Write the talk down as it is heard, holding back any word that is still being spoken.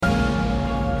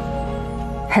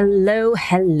Hello,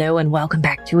 and welcome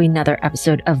back to another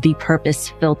episode of The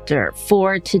Purpose Filter.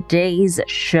 For today's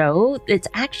show, it's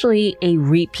actually a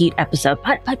repeat episode,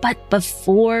 but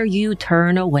before you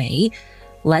turn away,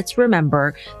 let's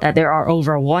remember that there are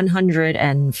over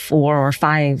 104 or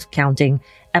 5 counting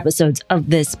episodes of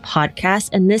this podcast,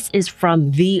 and this is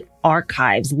from the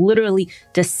archives, literally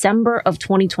December of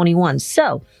 2021.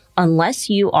 So unless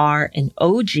you are an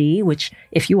OG, which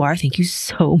if you are, thank you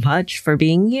so much for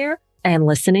being here and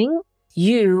listening,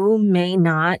 you may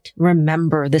not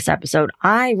remember this episode.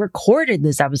 I recorded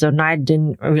this episode and I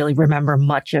didn't really remember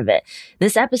much of it.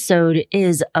 This episode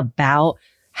is about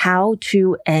how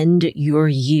to end your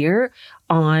year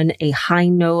on a high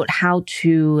note, how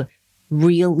to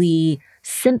really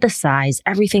synthesize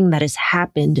everything that has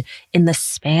happened in the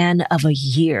span of a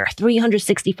year,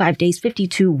 365 days,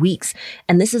 52 weeks.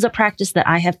 And this is a practice that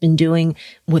I have been doing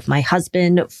with my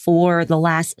husband for the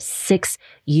last 6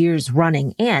 years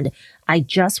running. And I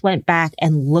just went back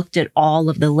and looked at all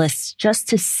of the lists just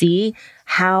to see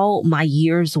how my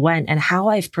years went and how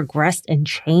I've progressed and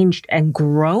changed and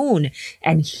grown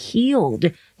and healed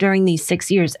during these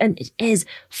 6 years. And it is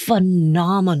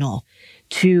phenomenal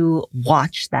to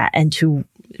watch that and to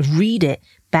read it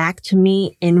back to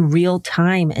me in real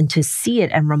time and to see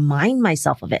it and remind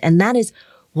myself of it. And that is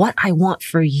what I want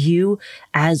for you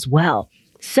as well.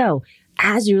 So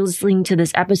as you're listening to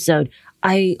this episode,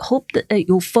 I hope that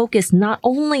you'll focus not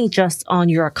only just on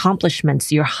your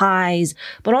accomplishments, your highs,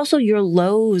 but also your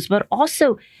lows, but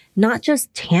also not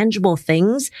just tangible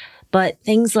things, but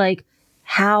things like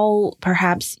how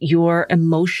perhaps your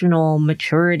emotional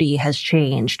maturity has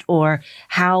changed, or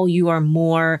how you are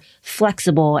more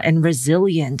flexible and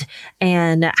resilient,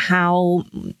 and how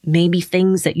maybe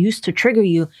things that used to trigger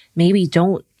you maybe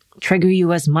don't trigger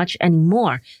you as much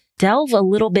anymore. Delve a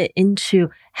little bit into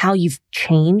how you've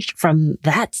changed from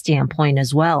that standpoint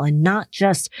as well, and not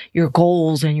just your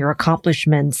goals and your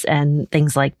accomplishments and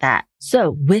things like that.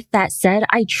 So with that said,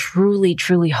 I truly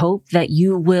hope that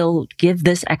you will give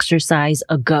this exercise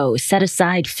a go. Set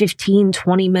aside 15,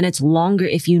 20 minutes longer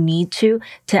if you need to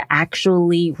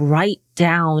actually write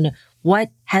down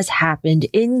what has happened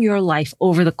in your life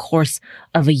over the course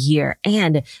of a year.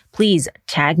 And please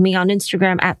tag me on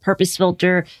Instagram at Purpose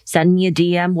Filter, send me a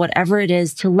DM, whatever it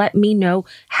is, to let me know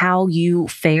how you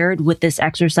fared with this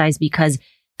exercise, because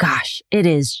gosh, it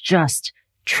is just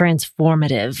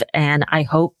transformative. And I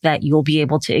hope that you'll be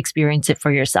able to experience it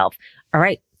for yourself. All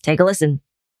right, take a listen.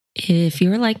 If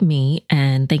you're like me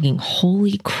and thinking,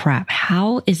 holy crap,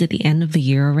 how is it the end of the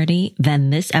year already? Then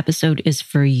this episode is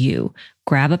for you.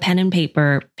 Grab a pen and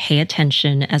paper, pay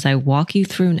attention as I walk you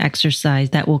through an exercise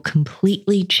that will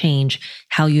completely change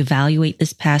how you evaluate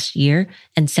this past year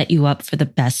and set you up for the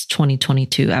best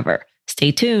 2022 ever.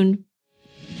 Stay tuned.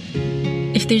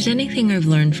 If there's anything I've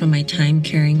learned from my time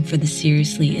caring for the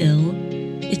seriously ill,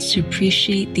 it's to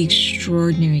appreciate the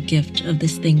extraordinary gift of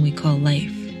this thing we call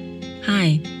life.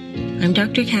 Hi, I'm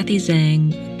Dr. Kathy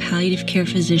Zhang, a palliative care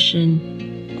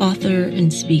physician, author,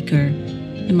 and speaker,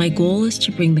 and my goal is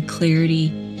to bring the clarity,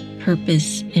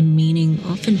 purpose, and meaning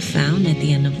often found at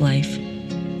the end of life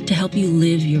to help you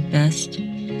live your best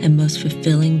and most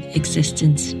fulfilling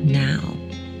existence now.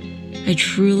 I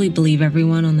truly believe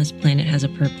everyone on this planet has a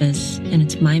purpose, and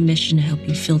it's my mission to help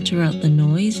you filter out the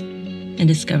noise and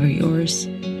discover yours.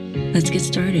 Let's get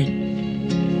started.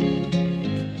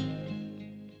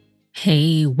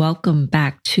 Hey, welcome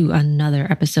back to another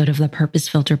episode of the Purpose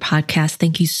Filter podcast.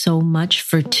 Thank you so much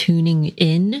for tuning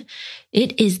in.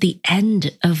 It is the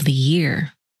end of the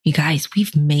year. You guys,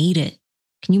 we've made it.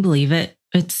 Can you believe it?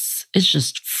 It's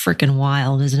just freaking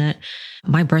wild, isn't it?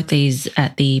 My birthday's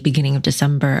at the beginning of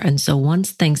December. And so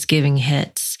once Thanksgiving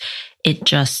hits, it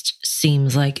just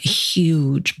seems like a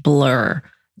huge blur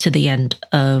to the end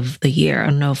of the year. I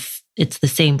don't know if it's the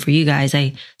same for you guys.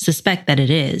 I suspect that it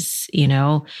is,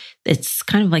 it's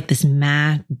kind of like this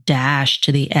mad dash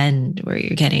to the end where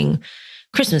you're getting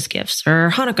Christmas gifts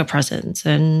or Hanukkah presents.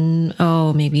 And,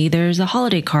 maybe there's a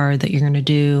holiday card that you're going to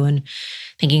do, and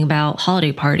thinking about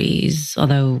holiday parties,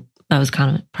 although that was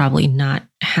kind of probably not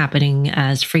happening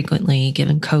as frequently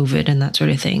given COVID and that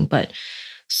sort of thing. But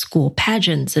school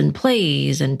pageants and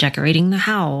plays and decorating the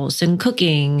house and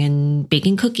cooking and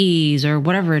baking cookies or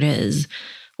whatever it is.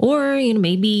 Or,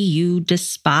 maybe you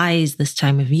despise this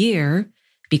time of year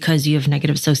because you have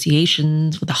negative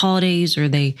associations with the holidays, or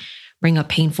they bring up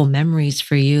painful memories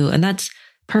for you. And that's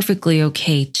perfectly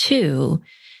okay too.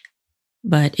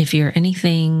 But if you're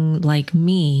anything like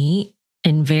me,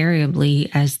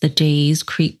 invariably, as the days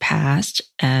creep past,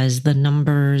 as the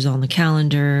numbers on the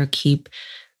calendar keep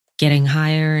getting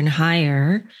higher and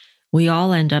higher, we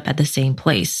all end up at the same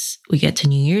place. We get to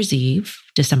New Year's Eve,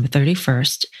 December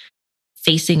 31st,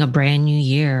 facing a brand new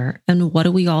year. And what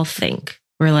do we all think?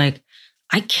 We're like,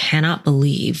 I cannot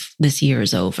believe this year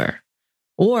is over.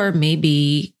 Or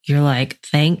maybe you're like,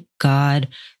 thank God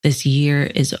this year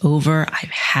is over. I've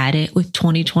had it with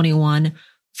 2021.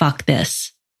 Fuck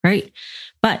this, right?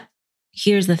 But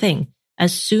here's the thing.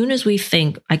 As soon as we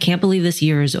think, I can't believe this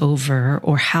year is over,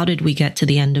 or how did we get to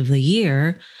the end of the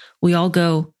year? We all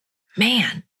go,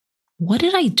 man, what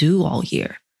did I do all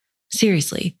year?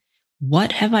 Seriously,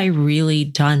 what have I really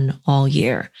done all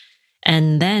year?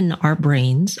 And then our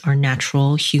brains, our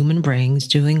natural human brains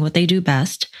doing what they do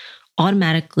best,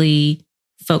 automatically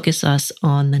focus us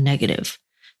on the negative,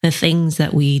 the things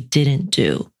that we didn't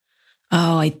do.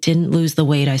 Oh, I didn't lose the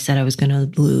weight I said I was going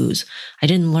to lose. I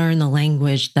didn't learn the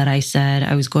language that I said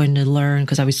I was going to learn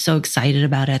because I was so excited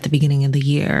about it at the beginning of the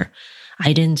year.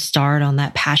 I didn't start on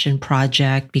that passion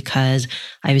project because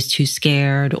I was too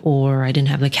scared, or I didn't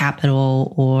have the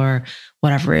capital, or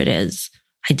whatever it is.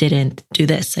 I didn't do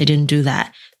this. I didn't do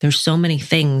that. There's so many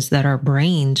things that our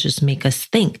brains just make us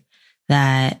think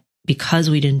that because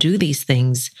we didn't do these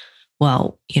things,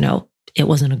 well, it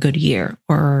wasn't a good year,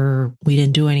 or we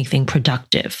didn't do anything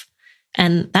productive.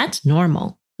 And that's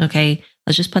normal. Okay.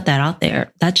 Let's just put that out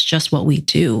there. That's just what we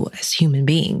do as human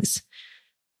beings.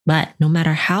 But no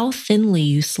matter how thinly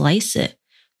you slice it,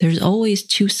 there's always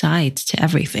two sides to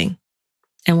everything.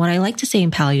 And what I like to say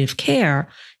in palliative care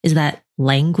is that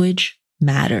language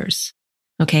matters.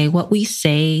 Okay. What we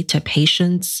say to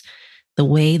patients, the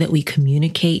way that we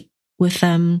communicate with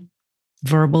them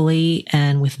verbally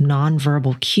and with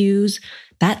nonverbal cues,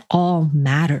 that all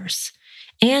matters.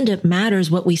 And it matters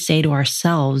what we say to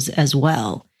ourselves as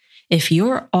well. If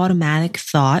your automatic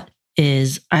thought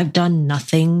is, I've done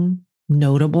nothing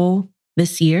notable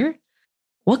this year,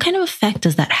 what kind of effect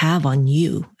does that have on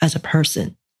you as a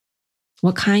person?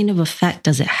 What kind of effect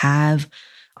does it have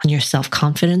on your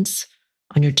self-confidence,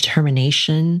 on your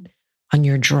determination, on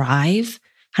your drive?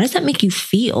 How does that make you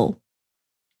feel?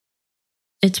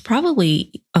 It's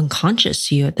probably unconscious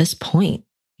to you at this point.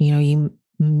 You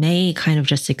may kind of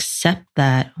just accept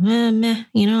that,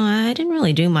 I didn't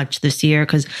really do much this year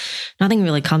because nothing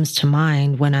really comes to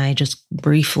mind when I just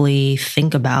briefly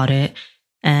think about it.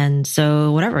 And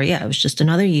so whatever, it was just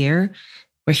another year.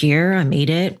 We're here. I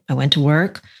made it. I went to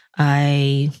work.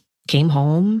 I came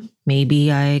home.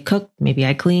 Maybe I cooked. Maybe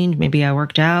I cleaned. Maybe I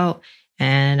worked out.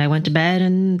 And I went to bed,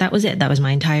 and that was it. That was my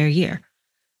entire year.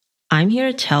 I'm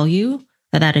here to tell you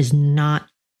that is not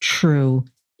true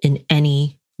in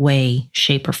any way,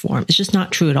 shape, or form. It's just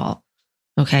not true at all.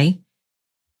 Okay?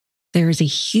 There is a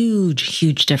huge,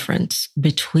 huge difference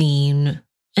between,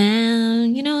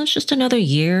 it's just another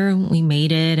year. We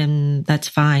made it, and that's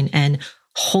fine. And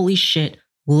holy shit,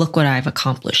 look what I've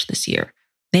accomplished this year.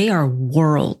 They are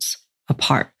worlds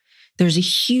apart. There's a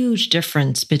huge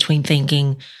difference between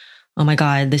thinking, oh my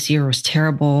God, this year was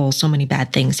terrible. So many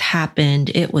bad things happened.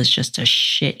 It was just a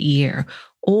shit year.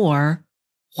 Or,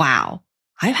 wow,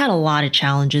 I've had a lot of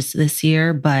challenges this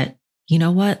year, but you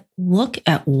know what? Look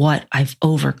at what I've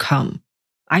overcome.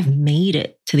 I've made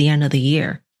it to the end of the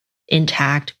year,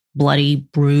 intact, bloody,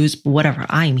 bruised, whatever.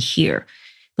 I'm here.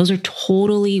 Those are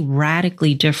totally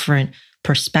radically different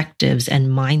perspectives and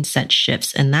mindset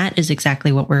shifts. And that is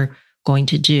exactly what we're going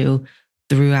to do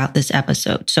throughout this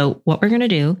episode. So what we're going to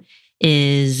do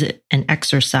is an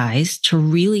exercise to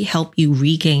really help you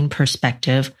regain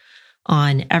perspective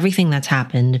on everything that's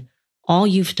happened, all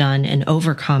you've done and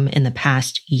overcome in the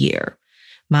past year.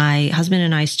 My husband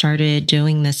and I started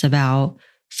doing this about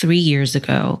 3 years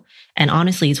ago. And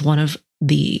honestly, it's one of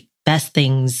the best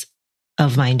things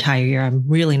of my entire year. I'm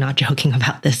really not joking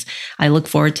about this. I look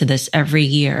forward to this every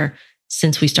year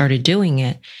since we started doing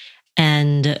it.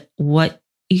 And what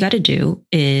you got to do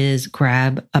is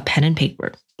grab a pen and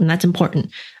paper. And that's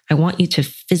important. I want you to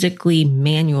physically,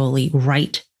 manually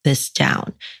write this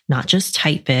down, not just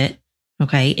type it.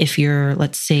 Okay. If you're,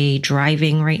 let's say,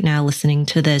 driving right now, listening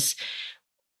to this,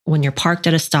 when you're parked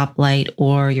at a stoplight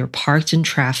or you're parked in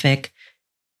traffic,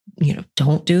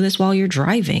 don't do this while you're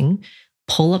driving.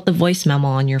 Pull up the voice memo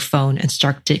on your phone and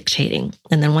start dictating.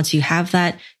 And then once you have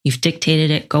that, you've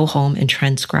dictated it, go home and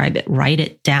transcribe it, write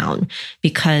it down,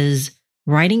 because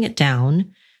writing it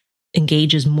down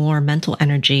engages more mental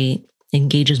energy,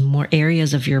 engages more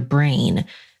areas of your brain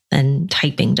than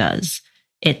typing does.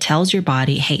 It tells your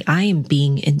body, hey, I am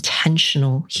being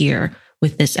intentional here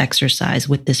with this exercise,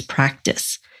 with this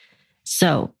practice.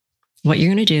 So what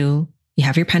you're going to do, you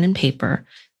have your pen and paper,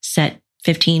 set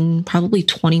 15, probably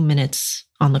 20 minutes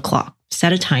on the clock.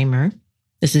 Set a timer.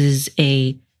 This is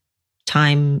a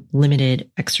time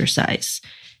limited exercise.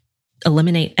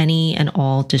 eliminate any and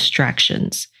all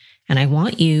distractions. And I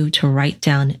want you to write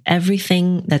down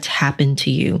everything that's happened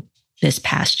to you this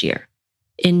past year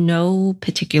in no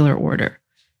particular order.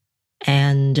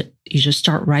 And you just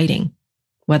start writing,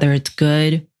 whether it's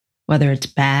good, whether it's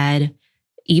bad.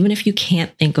 Even if you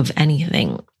can't think of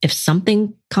anything, if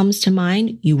something comes to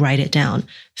mind, you write it down.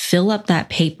 Fill up that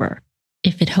paper.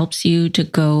 If it helps you to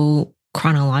go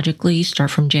chronologically,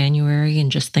 start from January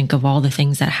and just think of all the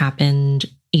things that happened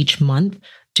each month,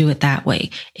 do it that way.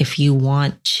 If you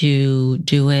want to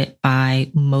do it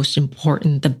by most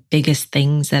important, the biggest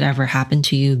things that ever happened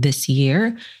to you this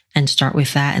year, and start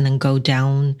with that and then go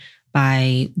down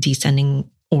by descending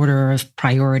order of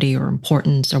priority or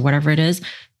importance or whatever it is,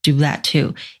 do that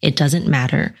too. It doesn't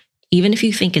matter. Even if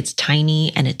you think it's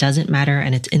tiny and it doesn't matter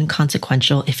and it's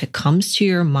inconsequential, if it comes to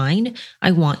your mind,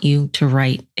 I want you to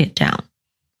write it down.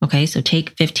 Okay, so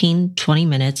take 15, 20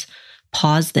 minutes,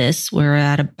 pause this. We're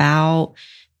at about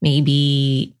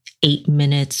maybe 8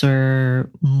 minutes or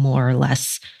more or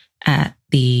less at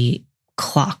the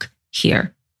clock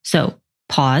here. So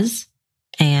pause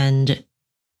and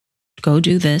go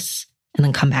do this and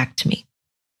then come back to me.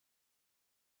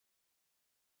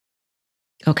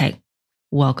 Okay,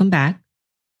 welcome back.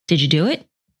 Did you do it?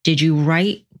 Did you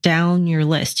write down your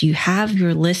list? You have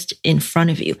your list in front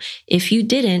of you. If you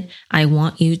didn't, I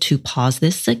want you to pause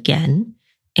this again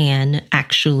and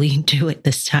actually do it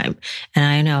this time. And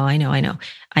I know.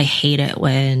 I hate it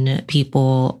when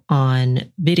people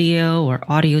on video or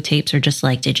audio tapes are just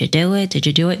like, did you do it? Did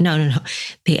you do it? No.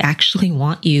 They actually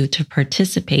want you to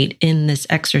participate in this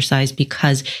exercise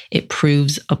because it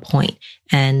proves a point,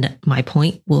 and my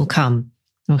point will come.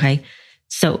 Okay.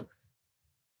 So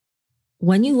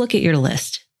when you look at your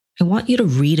list, I want you to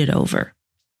read it over.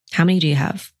 How many do you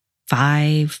have?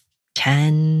 5,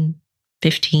 10,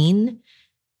 15?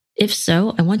 If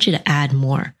so, I want you to add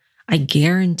more. I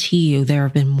guarantee you there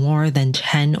have been more than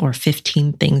 10 or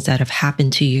 15 things that have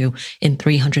happened to you in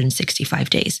 365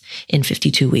 days, in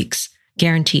 52 weeks.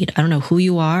 Guaranteed. I don't know who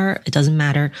you are. It doesn't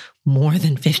matter. More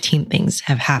than 15 things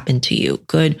have happened to you.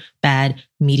 Good, bad,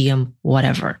 medium,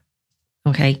 whatever.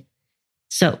 Okay.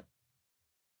 So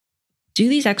do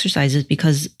these exercises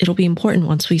because it'll be important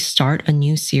once we start a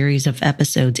new series of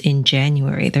episodes in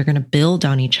January. They're going to build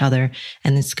on each other,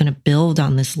 and it's going to build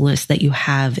on this list that you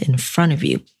have in front of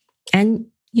you. And,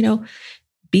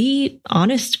 be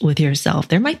honest with yourself.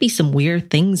 There might be some weird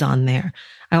things on there.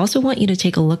 I also want you to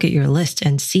take a look at your list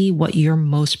and see what you're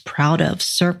most proud of.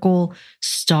 Circle,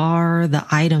 star the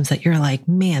items that you're like,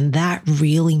 man, that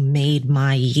really made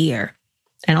my year.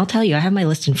 And I'll tell you, I have my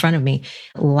list in front of me.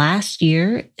 Last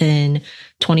year in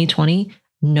 2020,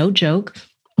 no joke,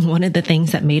 one of the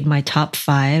things that made my top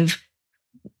 5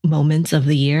 moments of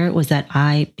the year was that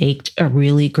I baked a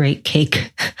really great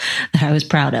cake that I was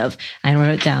proud of. I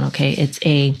wrote it down. Okay. It's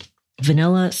a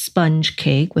vanilla sponge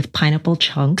cake with pineapple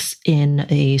chunks in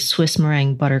a Swiss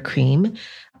meringue buttercream,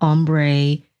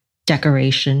 ombre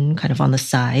decoration kind of on the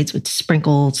sides with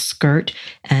sprinkled skirt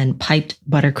and piped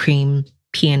buttercream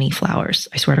peony flowers.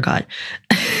 I swear to God.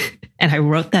 And I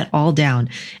wrote that all down.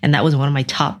 And that was one of my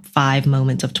top 5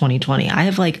 moments of 2020. I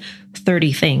have like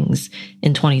 30 things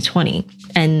in 2020.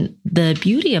 And the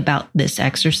beauty about this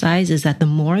exercise is that the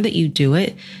more that you do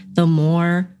it, the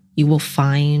more you will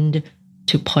find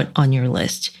to put on your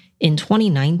list. In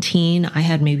 2019, I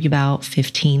had maybe about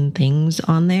 15 things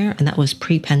on there, and that was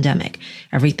pre-pandemic.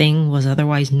 Everything was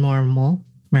otherwise normal,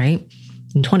 right?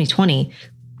 In 2020,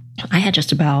 I had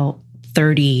just about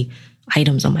 30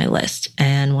 items on my list.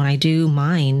 And when I do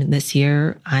mine this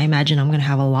year, I imagine I'm going to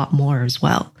have a lot more as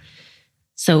well.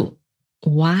 So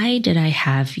why did I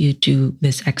have you do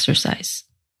this exercise?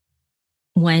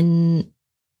 When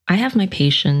I have my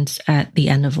patients at the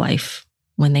end of life,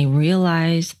 when they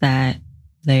realize that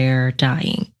they're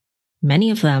dying, many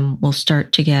of them will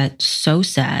start to get so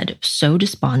sad, so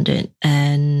despondent,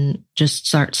 and just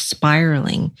start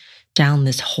spiraling down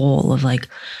this hole of like,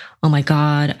 oh my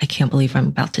God, I can't believe I'm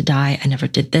about to die. I never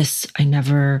did this. I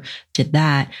never did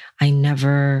that. I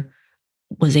never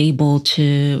was able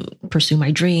to pursue my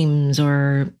dreams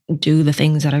or do the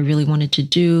things that I really wanted to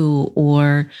do,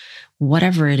 or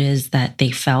whatever it is that they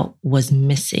felt was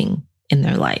missing in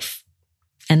their life.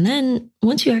 And then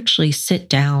once you actually sit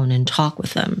down and talk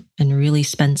with them and really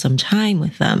spend some time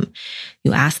with them,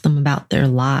 you ask them about their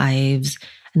lives,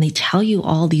 and they tell you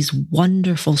all these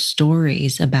wonderful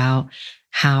stories about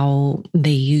how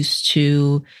they used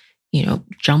to,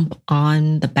 jump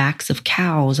on the backs of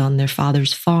cows on their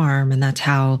father's farm. And that's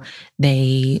how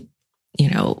they,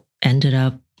 ended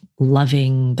up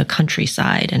loving the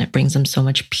countryside, and it brings them so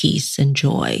much peace and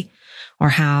joy. or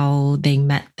how they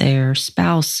met their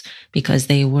spouse because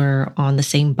they were on the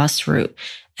same bus route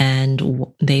and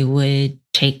they would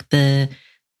take the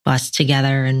bus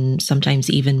together and sometimes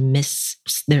even miss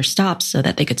their stops so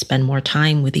that they could spend more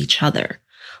time with each other.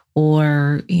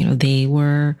 Or, they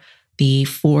were the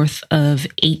fourth of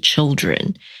 8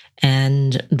 children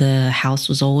and the house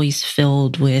was always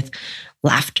filled with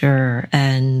laughter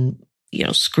and,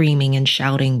 screaming and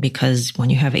shouting, because when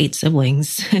you have 8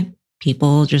 siblings,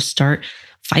 people just start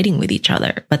fighting with each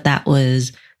other. But that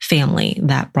was family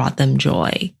that brought them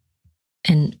joy.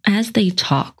 And as they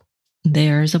talk,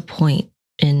 there's a point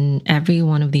in every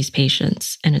one of these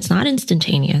patients, and it's not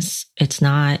instantaneous. It's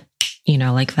not,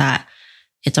 like that.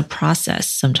 It's a process.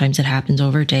 Sometimes it happens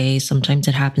over days. Sometimes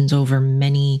it happens over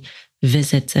many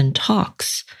visits and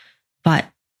talks. But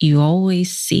you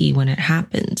always see when it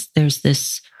happens, there's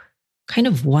this kind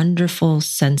of wonderful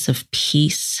sense of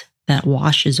peace that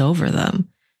washes over them.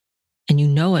 And you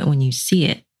know it when you see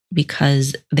it,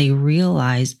 because they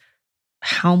realize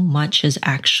how much has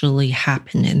actually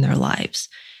happened in their lives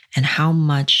and how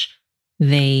much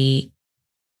they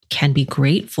can be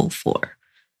grateful for.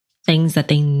 Things that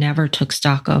they never took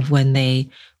stock of when they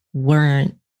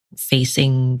weren't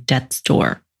facing death's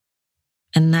door.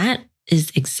 And that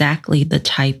is exactly the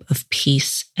type of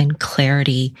peace and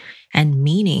clarity and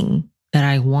meaning that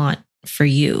I want for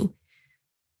you.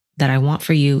 That I want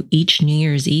for you each New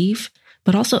Year's Eve,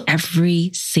 but also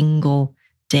every single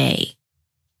day.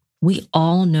 We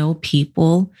all know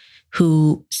people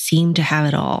who seem to have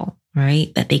it all,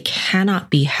 right? That they cannot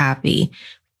be happy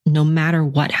no matter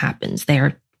what happens. They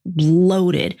are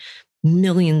loaded,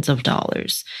 millions of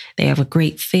dollars. They have a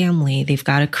great family. They've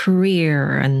got a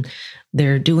career and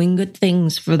they're doing good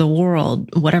things for the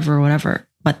world, whatever,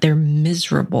 but they're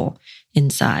miserable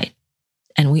inside.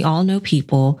 And we all know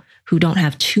people who don't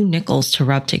have 2 nickels to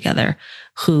rub together,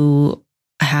 who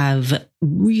have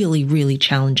really, really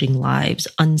challenging lives,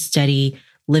 unsteady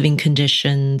living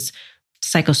conditions,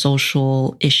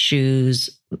 psychosocial issues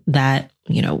that,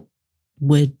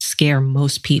 would scare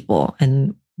most people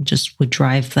and just would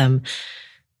drive them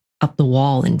up the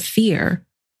wall in fear.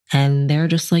 And they're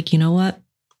just like, you know what?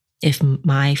 If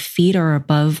my feet are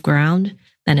above ground,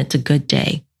 then it's a good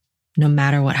day, no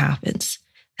matter what happens.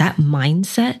 That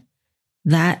mindset,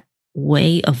 that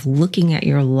way of looking at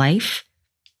your life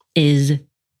is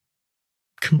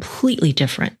completely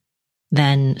different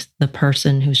than the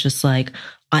person who's just like,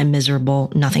 I'm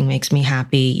miserable, nothing makes me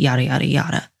happy, yada, yada,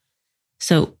 yada.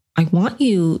 So I want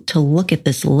you to look at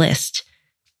this list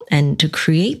and to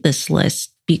create this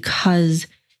list because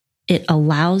it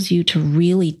allows you to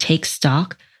really take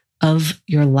stock of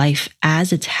your life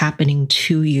as it's happening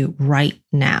to you right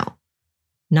now.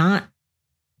 Not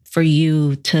for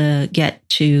you to get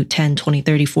to 10, 20,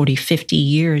 30, 40, 50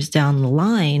 years down the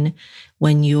line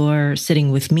when you're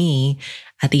sitting with me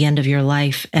at the end of your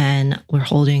life and we're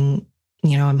holding,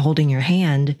 I'm holding your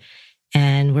hand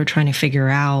and we're trying to figure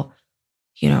out,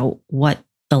 what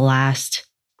the last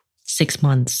 6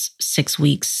 months, 6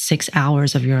 weeks, 6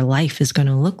 hours of your life is going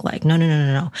to look like.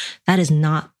 No. That is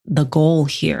not the goal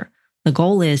here. The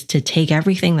goal is to take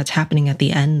everything that's happening at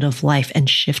the end of life and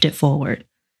shift it forward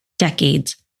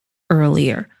decades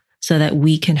earlier so that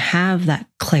we can have that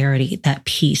clarity, that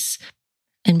peace,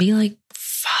 and be like,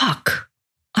 fuck,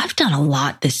 I've done a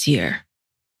lot this year.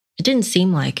 It didn't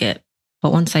seem like it.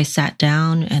 But once I sat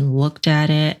down and looked at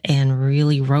it and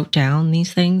really wrote down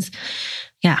these things,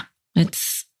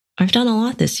 I've done a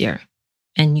lot this year.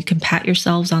 And you can pat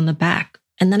yourselves on the back.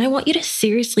 And then I want you to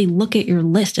seriously look at your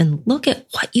list and look at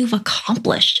what you've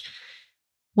accomplished,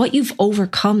 what you've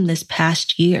overcome this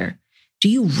past year. Do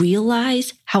you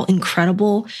realize how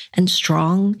incredible and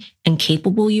strong and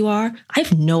capable you are? I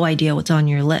have no idea what's on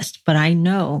your list, but I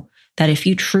know that if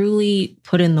you truly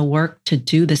put in the work to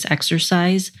do this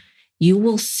exercise, you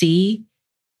will see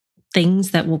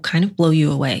things that will kind of blow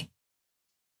you away.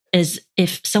 As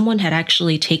if someone had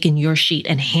actually taken your sheet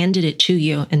and handed it to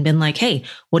you and been like, hey,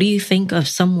 what do you think of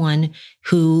someone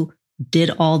who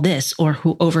did all this or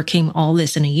who overcame all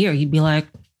this in a year? You'd be like,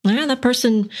 that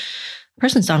person's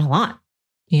done a lot.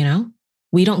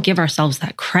 We don't give ourselves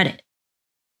that credit.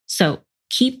 So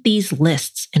keep these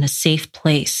lists in a safe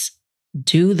place.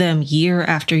 Do them year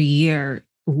after year.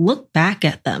 Look back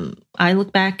at them. I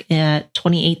look back at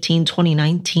 2018,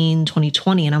 2019,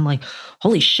 2020, and I'm like,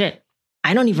 holy shit,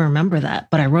 I don't even remember that,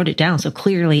 but I wrote it down. So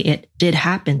clearly it did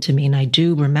happen to me. And I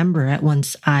do remember it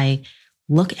once I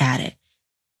look at it.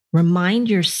 Remind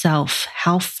yourself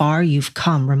how far you've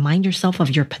come. Remind yourself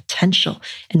of your potential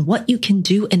and what you can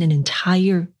do in an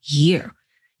entire year.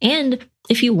 And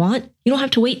if you want, you don't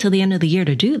have to wait till the end of the year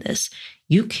to do this.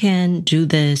 You can do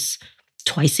this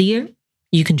twice a year.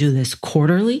 You can do this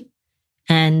quarterly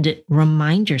and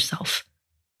remind yourself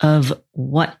of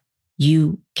what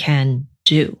you can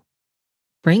do.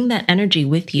 Bring that energy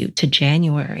with you to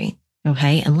January,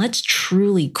 okay? And let's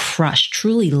truly crush,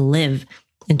 truly live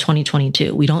in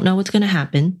 2022. We don't know what's going to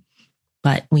happen,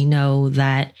 but we know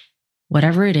that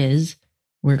whatever it is,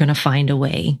 we're going to find a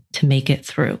way to make it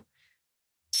through.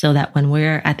 So that when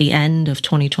we're at the end of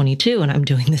 2022 and I'm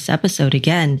doing this episode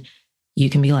again, you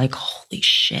can be like, holy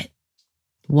shit,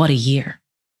 what a year,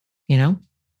 you know?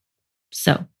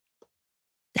 So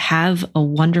have a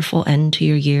wonderful end to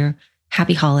your year.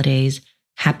 Happy holidays.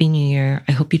 Happy New Year.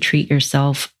 I hope you treat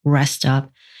yourself, rest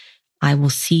up. I will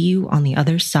see you on the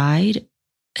other side.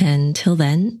 Until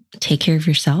then, take care of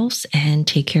yourselves and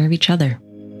take care of each other.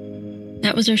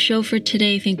 That was our show for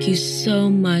today. Thank you so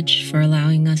much for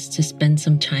allowing us to spend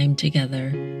some time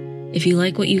together. If you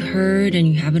like what you heard and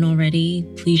you haven't already,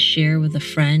 please share with a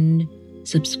friend,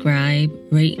 subscribe,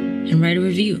 rate, and write a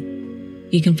review.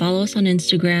 You can follow us on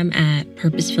Instagram at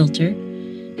Purpose Filter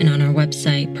and on our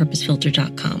website,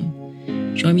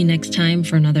 purposefilter.com. Join me next time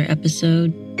for another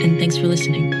episode, and thanks for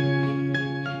listening.